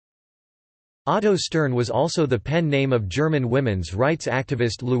Otto Stern was also the pen name of German women's rights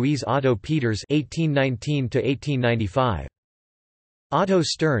activist Louise Otto Peters (1819–1895). Otto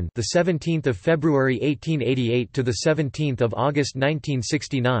Stern, the 17th of February 1888 to the 17th of August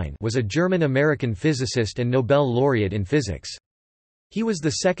 1969, was a German-American physicist and Nobel laureate in physics. He was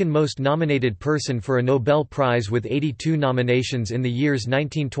the second most nominated person for a Nobel Prize with 82 nominations in the years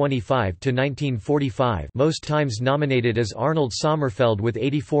 1925 to 1945, most times nominated as Arnold Sommerfeld with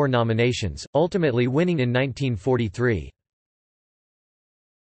 84 nominations, ultimately winning in 1943.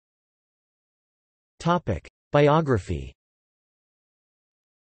 Topic: Biography.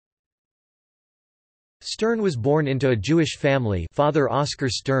 Stern was born into a Jewish family, father Oskar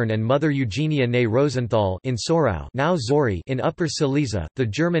Stern and mother Eugenia née Rosenthal, in Sorau, now Zori, in Upper Silesia, the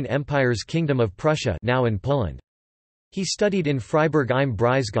German Empire's Kingdom of Prussia, now in Poland. He studied in Freiburg im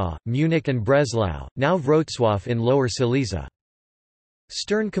Breisgau, Munich and Breslau, now Wrocław in Lower Silesia.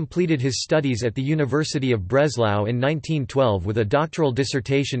 Stern completed his studies at the University of Breslau in 1912 with a doctoral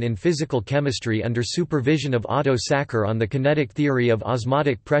dissertation in physical chemistry under supervision of Otto Sacher on the kinetic theory of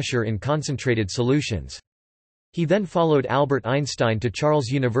osmotic pressure in concentrated solutions. He then followed Albert Einstein to Charles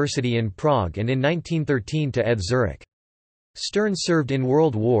University in Prague and in 1913 to ETH Zurich. Stern served in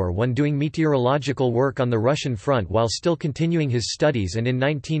World War I doing meteorological work on the Russian front while still continuing his studies, and in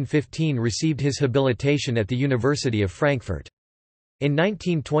 1915 received his habilitation at the University of Frankfurt. In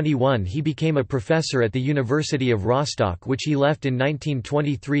 1921 he became a professor at the University of Rostock, which he left in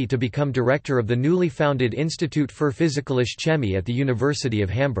 1923 to become director of the newly founded Institut für Physikalische Chemie at the University of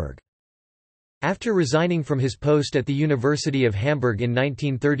Hamburg. After resigning from his post at the University of Hamburg in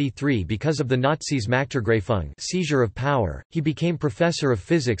 1933 because of the Nazis' Machtergreifung, seizure of power, he became professor of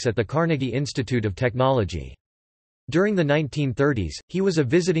physics at the Carnegie Institute of Technology. During the 1930s, he was a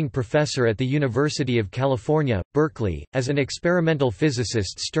visiting professor at the University of California, Berkeley. As an experimental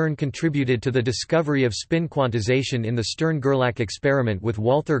physicist, Stern contributed to the discovery of spin quantization in the Stern-Gerlach experiment with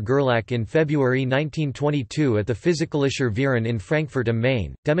Walther Gerlach in February 1922 at the Physikalischer Verein in Frankfurt am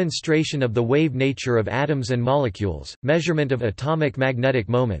Main, demonstration of the wave nature of atoms and molecules, measurement of atomic magnetic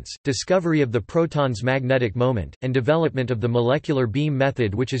moments, discovery of the proton's magnetic moment, and development of the molecular beam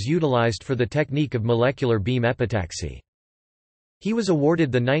method, which is utilized for the technique of molecular beam epitaxy. He was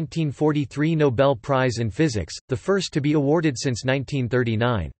awarded the 1943 Nobel Prize in Physics, the first to be awarded since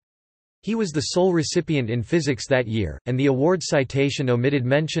 1939. He was the sole recipient in physics that year, and the award citation omitted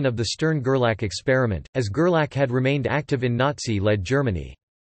mention of the Stern-Gerlach experiment, as Gerlach had remained active in Nazi-led Germany.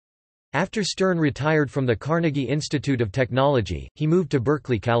 After Stern retired from the Carnegie Institute of Technology, he moved to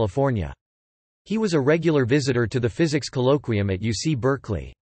Berkeley, California. He was a regular visitor to the physics colloquium at UC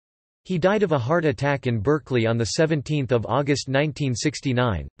Berkeley. He died of a heart attack in Berkeley on 17 August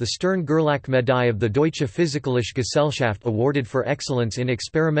 1969. The Stern-Gerlach Medaille of the Deutsche Physikalische Gesellschaft awarded for excellence in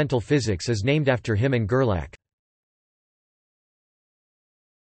experimental physics is named after him and Gerlach.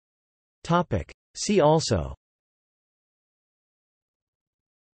 See also: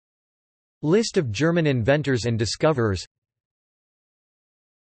 List of German inventors and discoverers.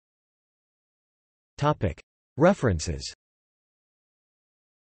 References.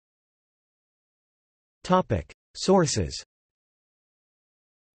 Sources: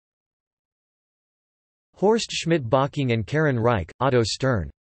 Horst Schmidt-Bocking and Karen Reich, Otto Stern.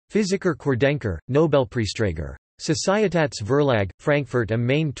 Physiker Querdenker, Nobelpreisträger. Societätsverlag, Frankfurt am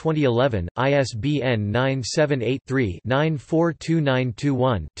Main 2011, ISBN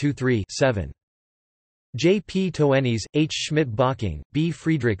 978-3-942921-23-7. J. P. Toenis, H. Schmidt-Bocking, B.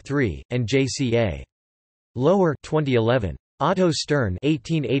 Friedrich III, and J. C. A. Lower 2011. Otto Stern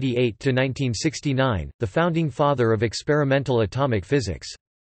 (1888–1969), the founding father of experimental atomic physics.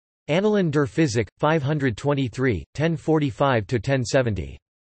 Annalen der Physik, 523, 1045–1070.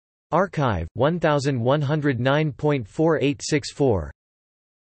 Archive 1109.4864.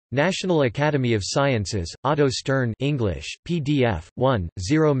 National Academy of Sciences, Otto Stern, English, PDF 1,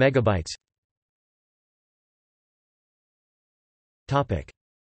 0 MB. Topic: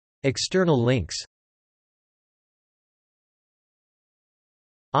 External links.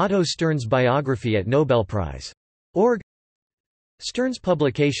 Otto Stern's biography at Nobelprize.org. Stern's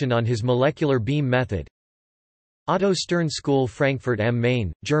publication on his molecular beam method. Otto Stern School, Frankfurt am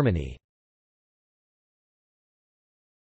Main, Germany.